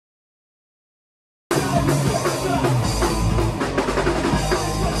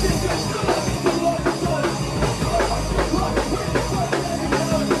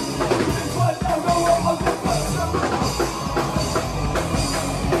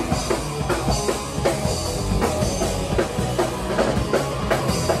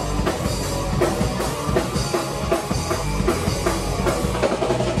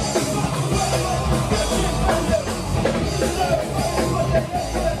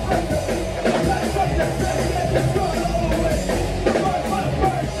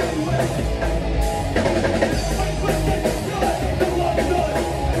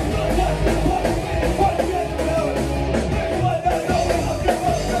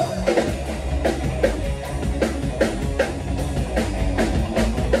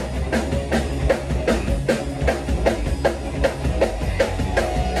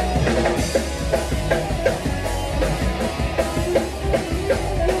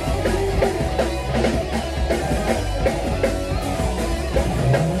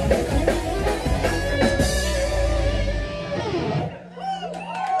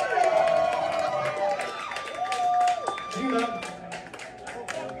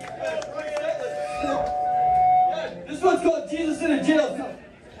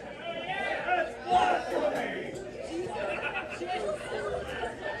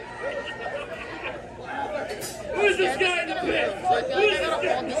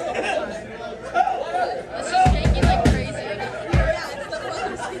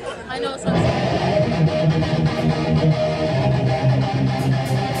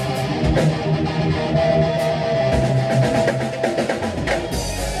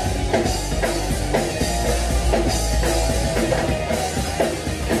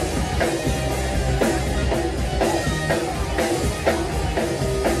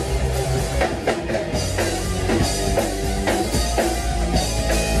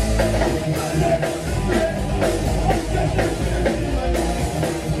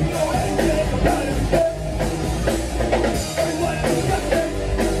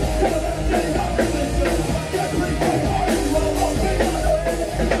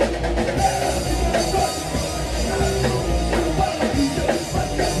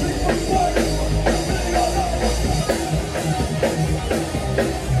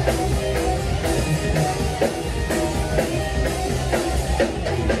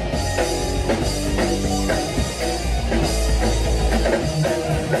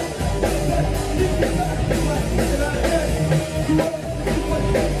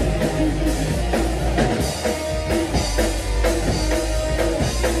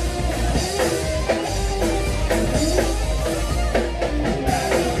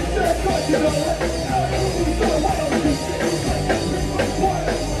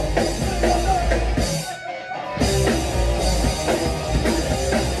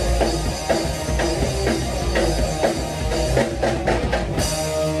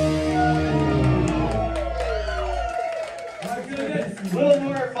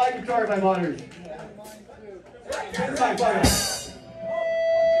My monitors. Can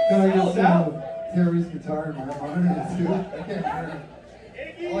I just Terry's guitar and my monitor too? I can't hear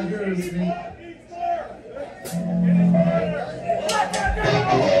it. All I hear is me.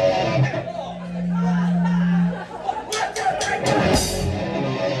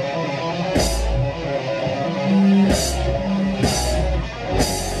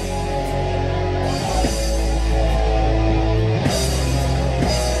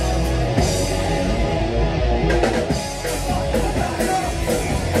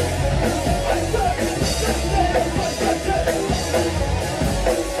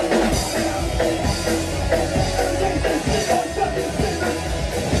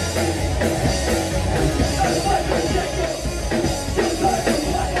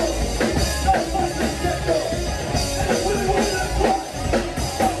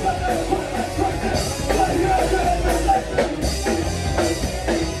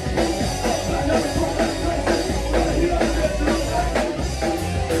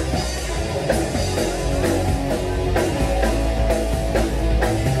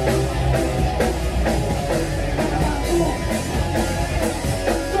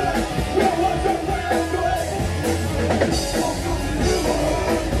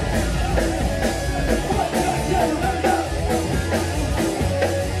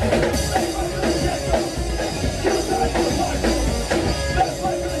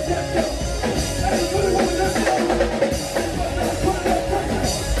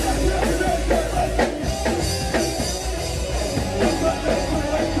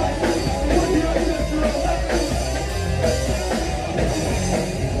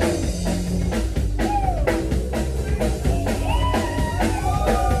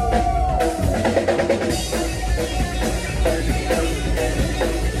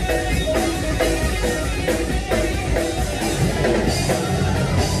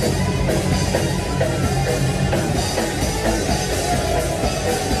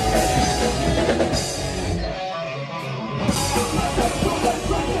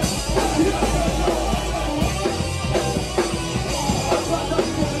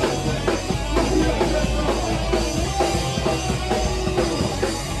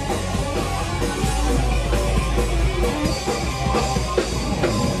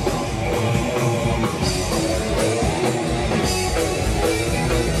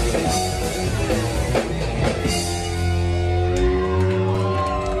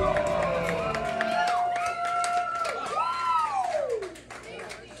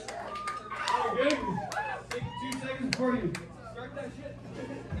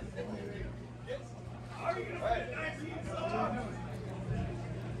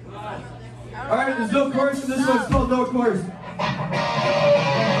 Alright, there's no chorus, and this one's called No Chorus.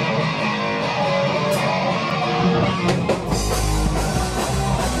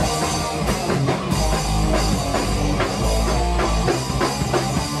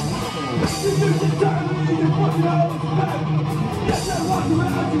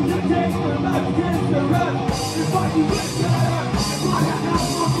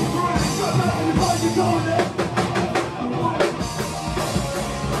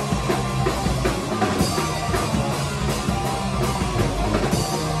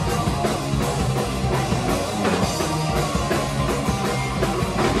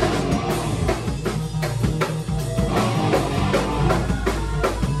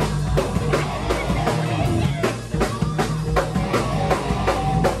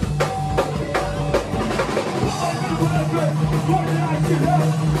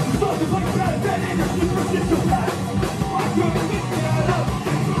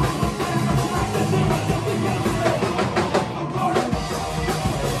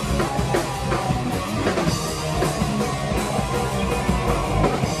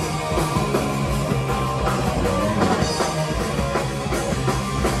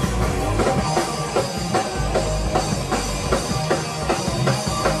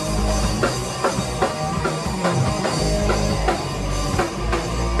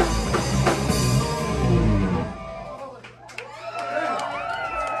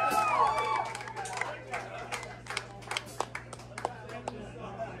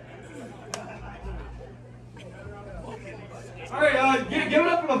 Give it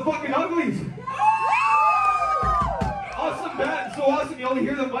up for the fucking uglies. Awesome band, so awesome. You only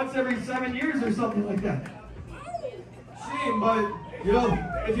hear them once every 7 years or something like that. Shame, but you know,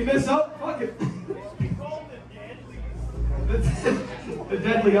 if you miss out, fuck it. The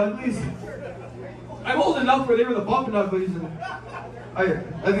Deadly Uglies. I'm old enough where they were the Bumpin' Uglies, and I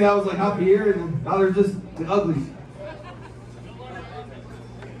think that was like half a year, and now they're just the Uglies.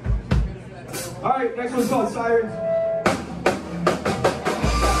 All right, next one's called Sirens.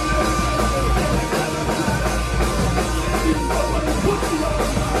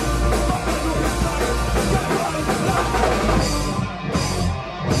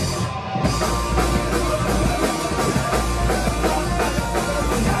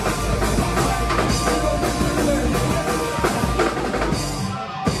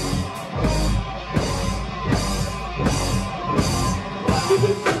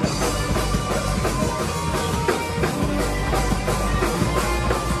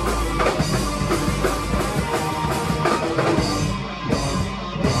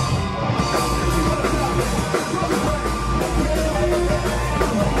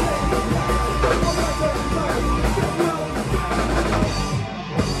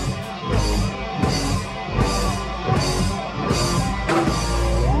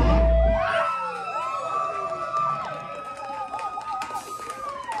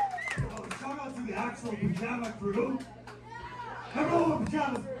 Pajama crew. Everyone with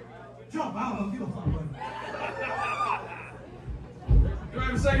pajamas, jump out of the fuck. Do I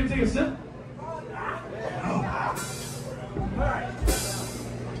have a second to take a sip? No. Alright.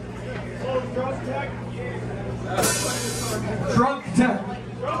 Drunk tech. Drunk tech.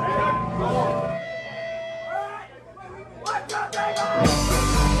 What's up, baby?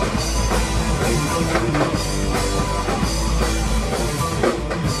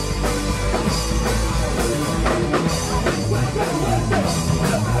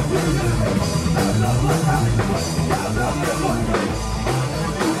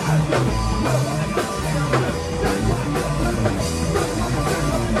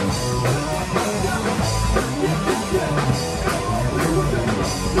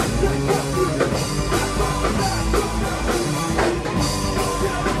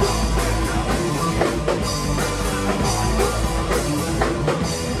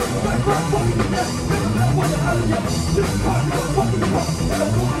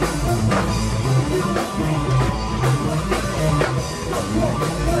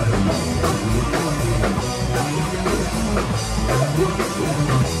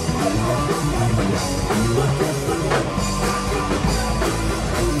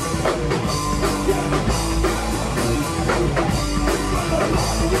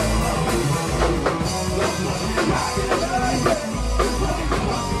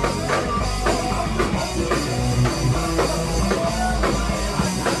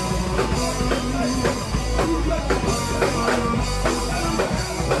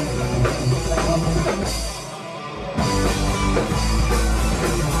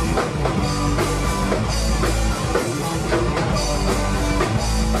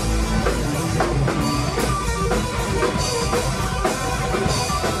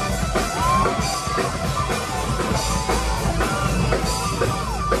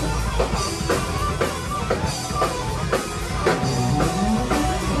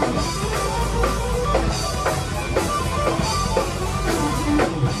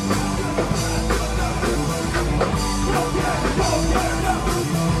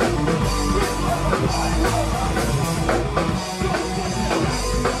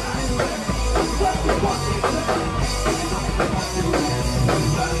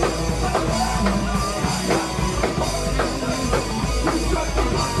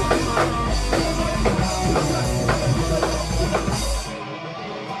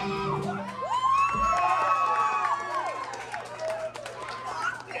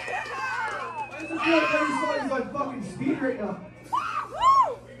 Everybody's on fucking speed right now. I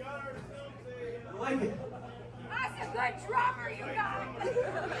like it. That's a good drummer you got.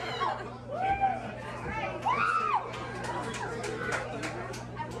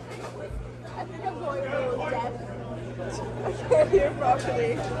 I think I'm going a little deaf. I can't hear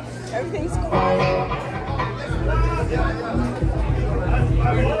properly. Everything's quiet.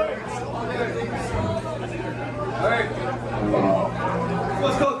 All right.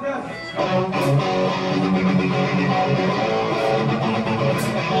 Let's go, crowd.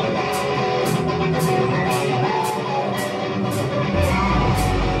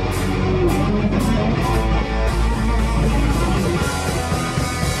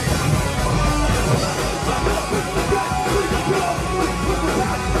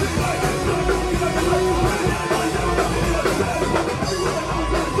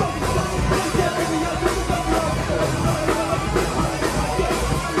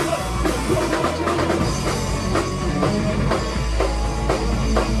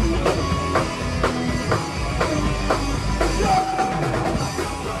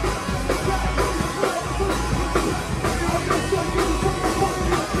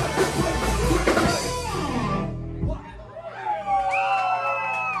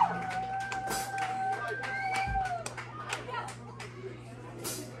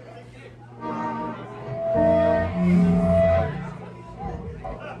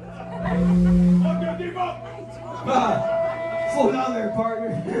 Slow down there,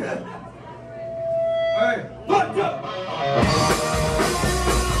 partner. All right, let's go.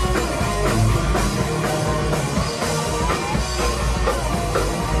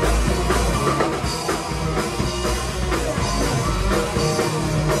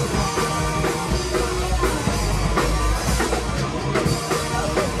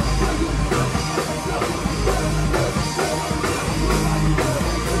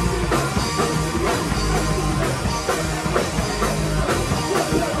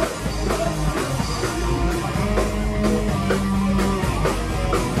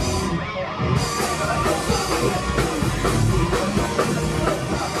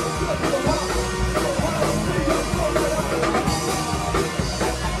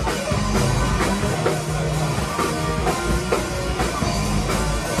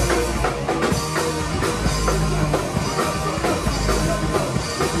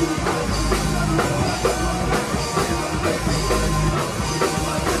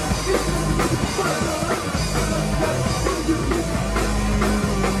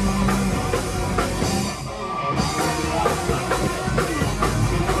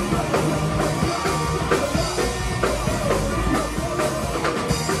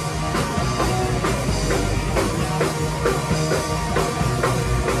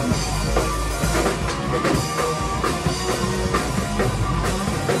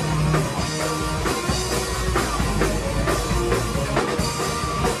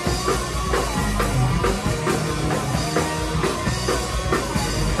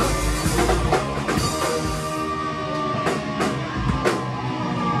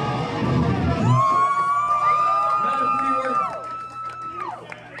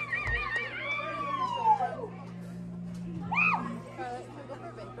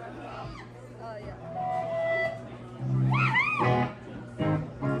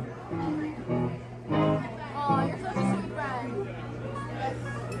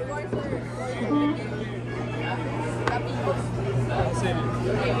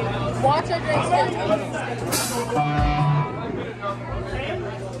 Watch our drinks.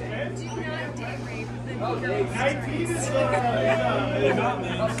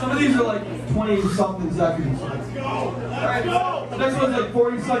 Some of these are like 20-something seconds. Let's go. Let's go. The next one's like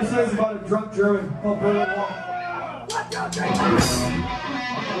 40-some seconds about a drunk German called Berlin Wall. Let's go, drink.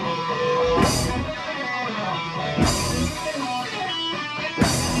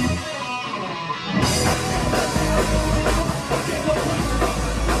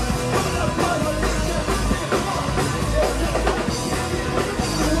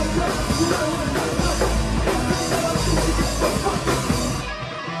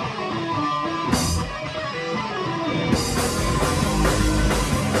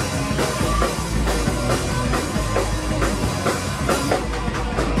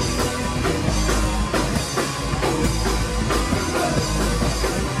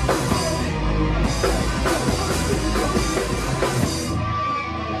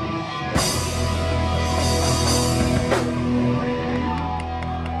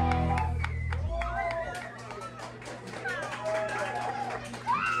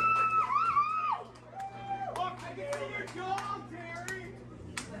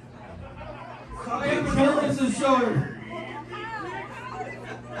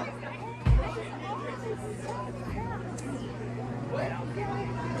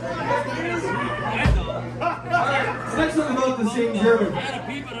 Next one about the same German.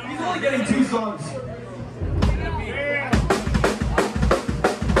 He's only getting 2 songs.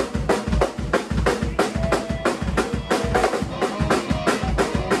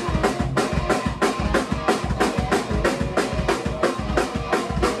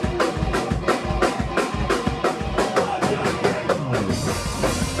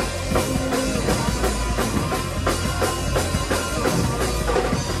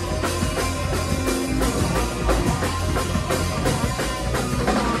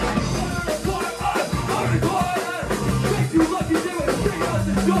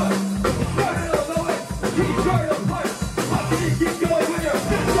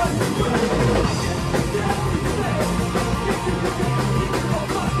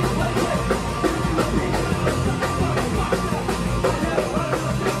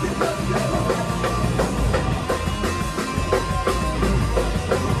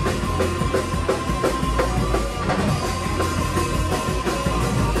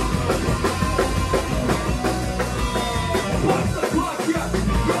 What's the clock? Yeah,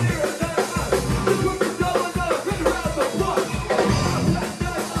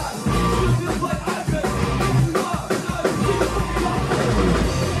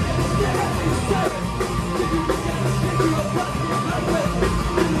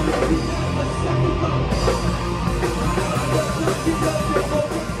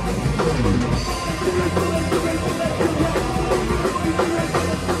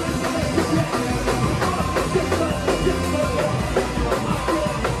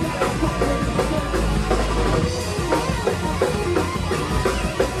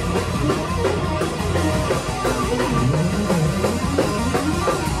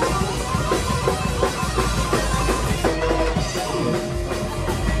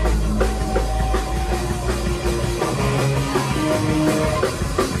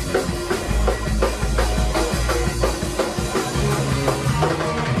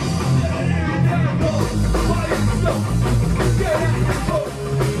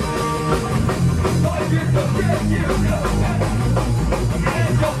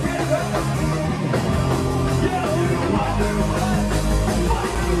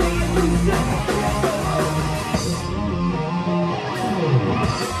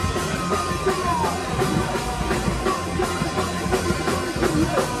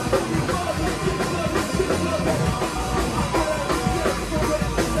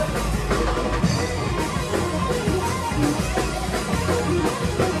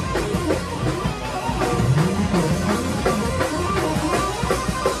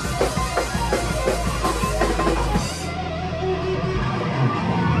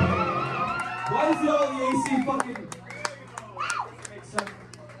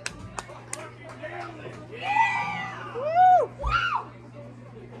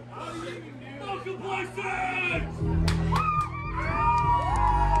 No Complacent!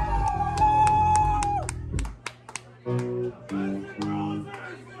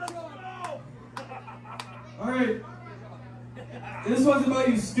 Alright. This one's about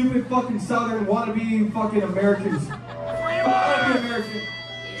you stupid fucking Southern wannabe fucking Americans. Wannabe American.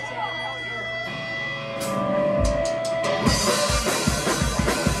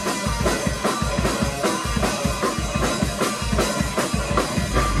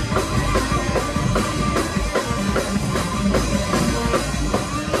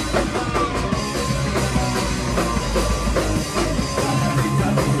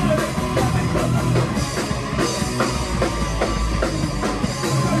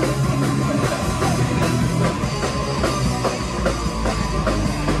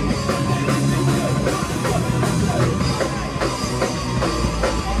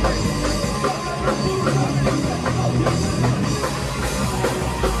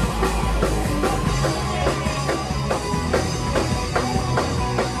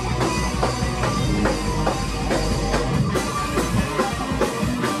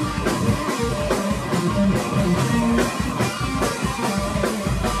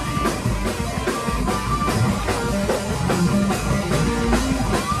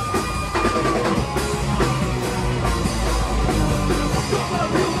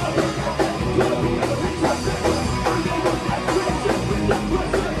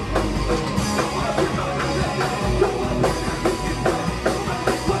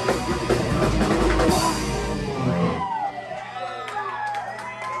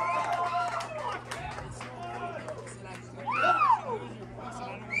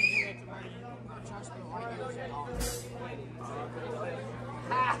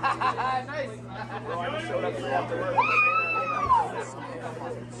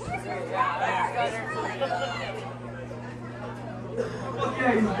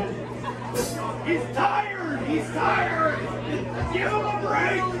 He's tired! He's tired! Give him a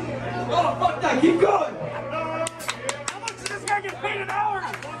break! Oh, fuck that! Keep going! How much does this guy get paid an hour?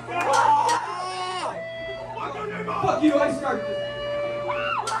 Fuck you, I start this.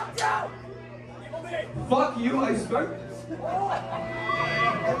 Fuck you, I start this.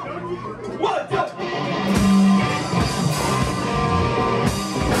 What the?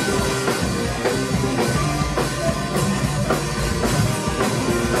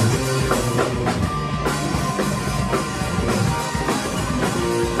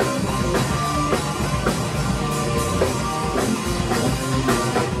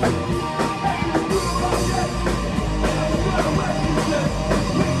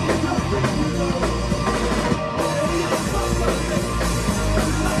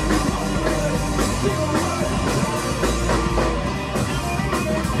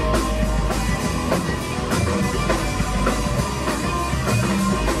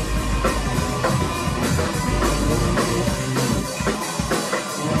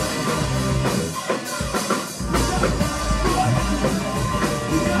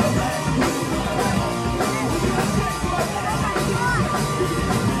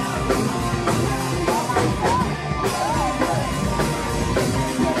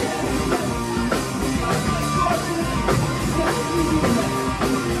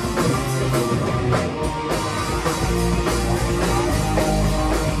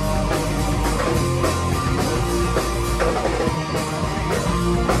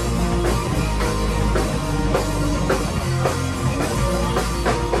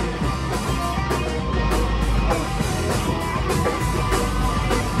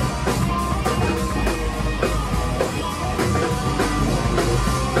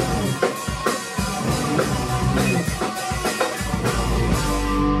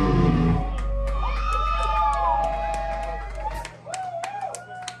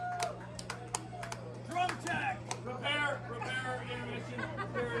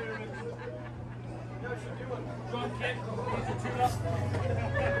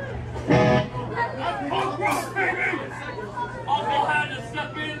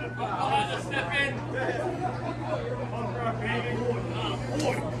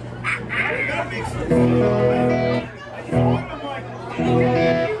 That makes sense.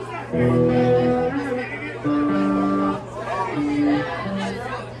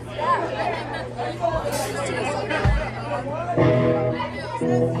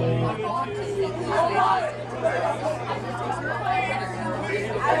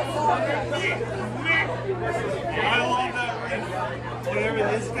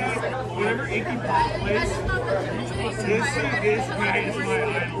 whenever Icky plays, this guy is my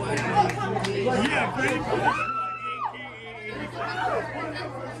idol. Yeah, Freddie Prinze.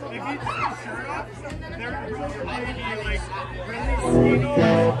 If he took his shirt off, they're really like really skinny,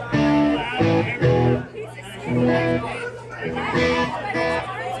 loud, everything.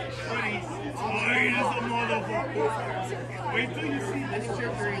 Tired as a motherfucker. Wait till you see this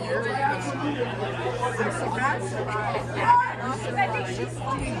chick right here.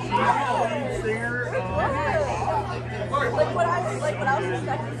 Like what I was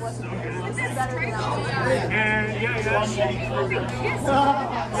expecting was better than that. And yeah, She didn't kiss me.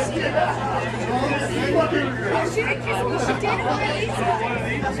 She did already.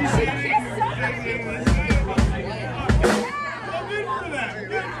 She kissed somebody.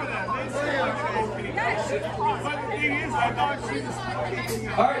 Good for that. But the thing is, I thought she was.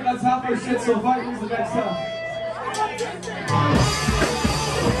 Alright, that's half our shit so far. Here's the next stuff.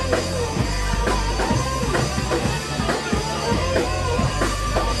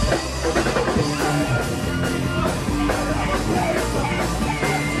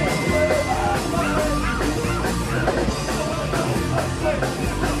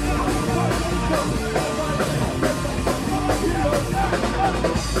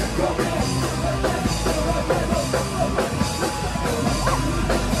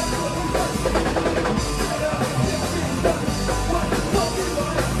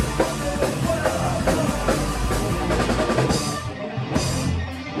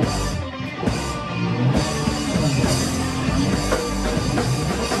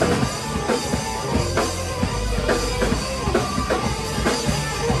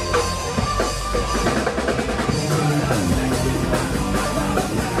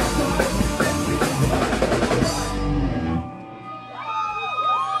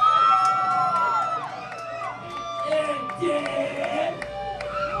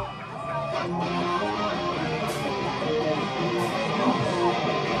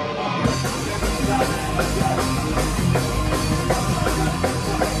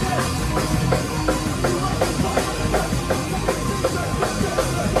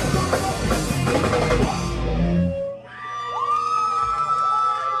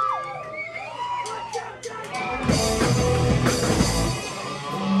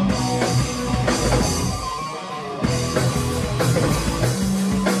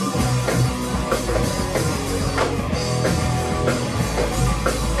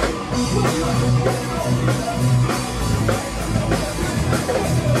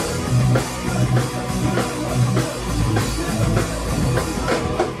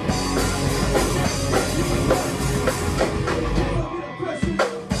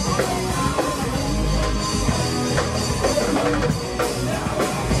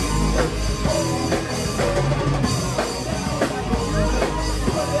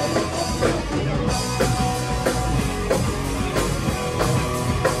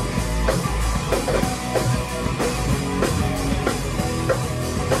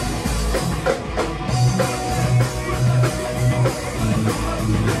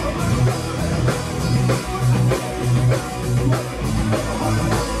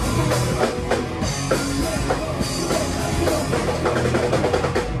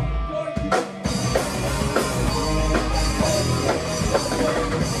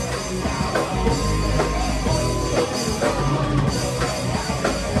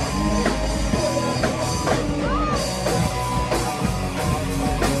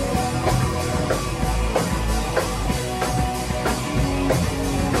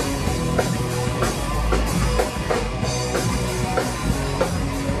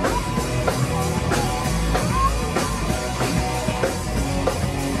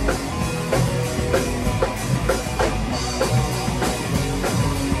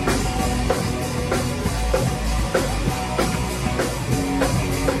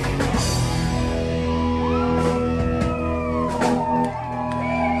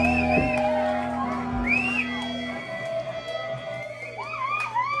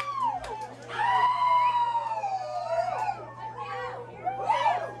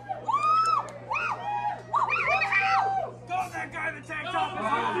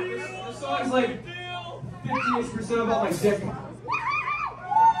 This song's like 58% about my dick.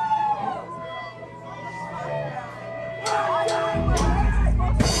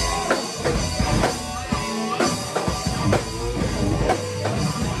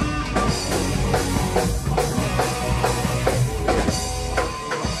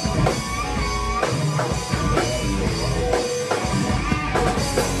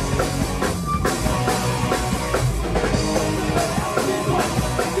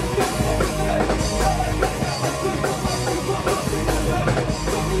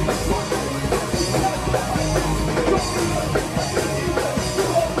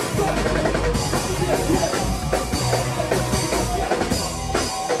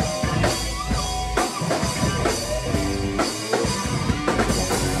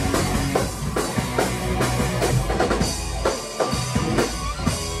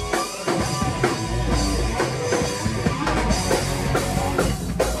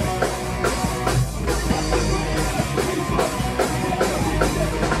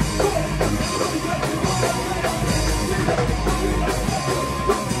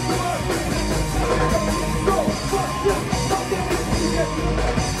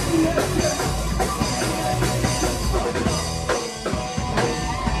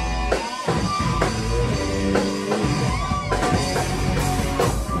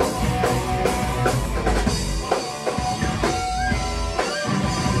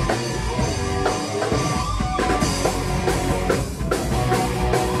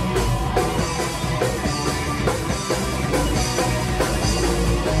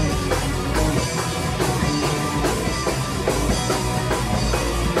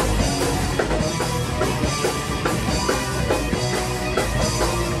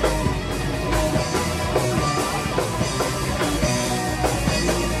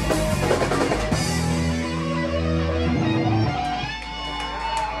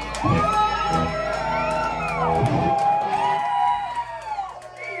 Fuck,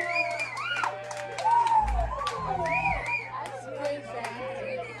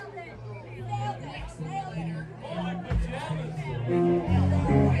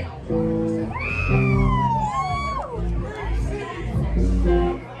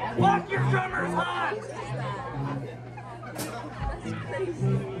 your drummer's hot!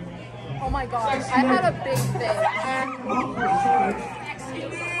 Oh my god, I had a big thing.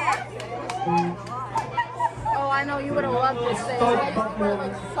 Oh, I know you would have loved this thing. I used to put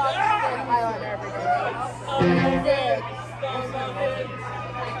like such thin eyeliner every day. Dick.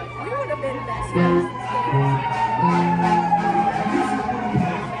 We would have been best friends.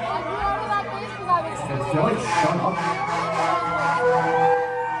 I grew out of that face because I was Joey, shut up.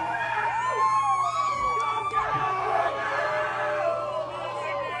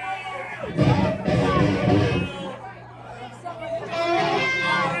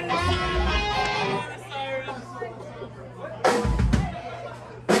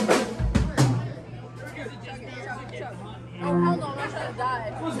 Oh, hell no, I'm not trying to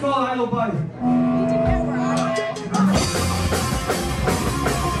die. What's called Idle Bite?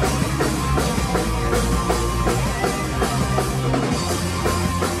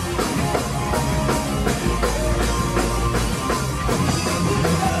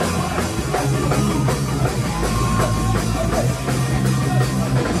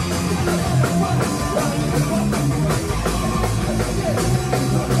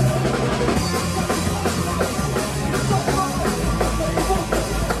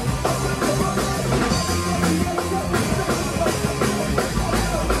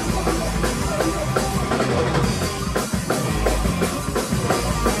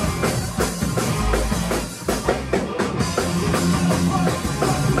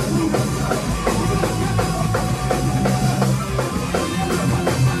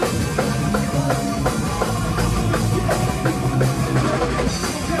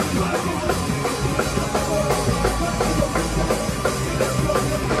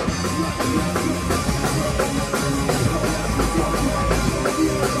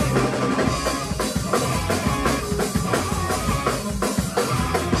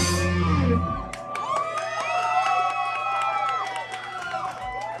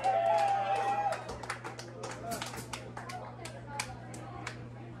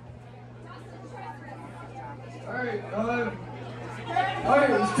 Alright,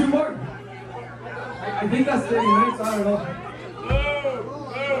 there's two more. I think that's 30 minutes, I don't know.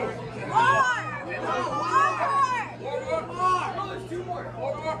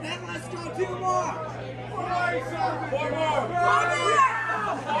 Let's go two more.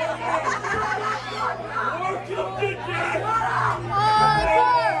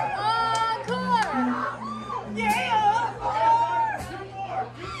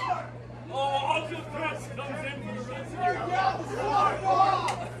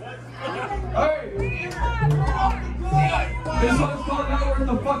 This one's called Not Worth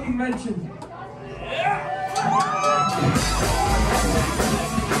the Fucking Mention.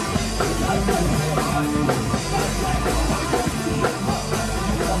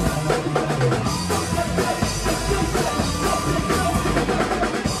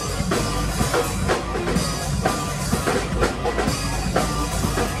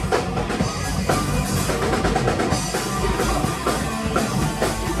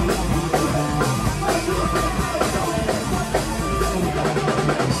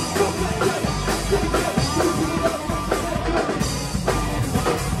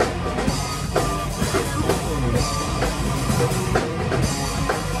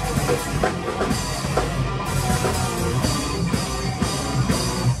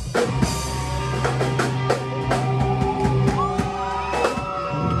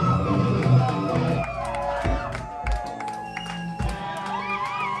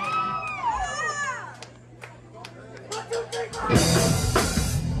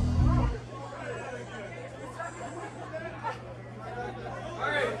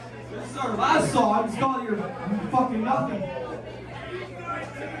 This is our last song. It's called You're Fucking Nothing.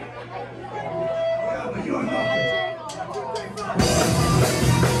 Yeah, but you're nothing.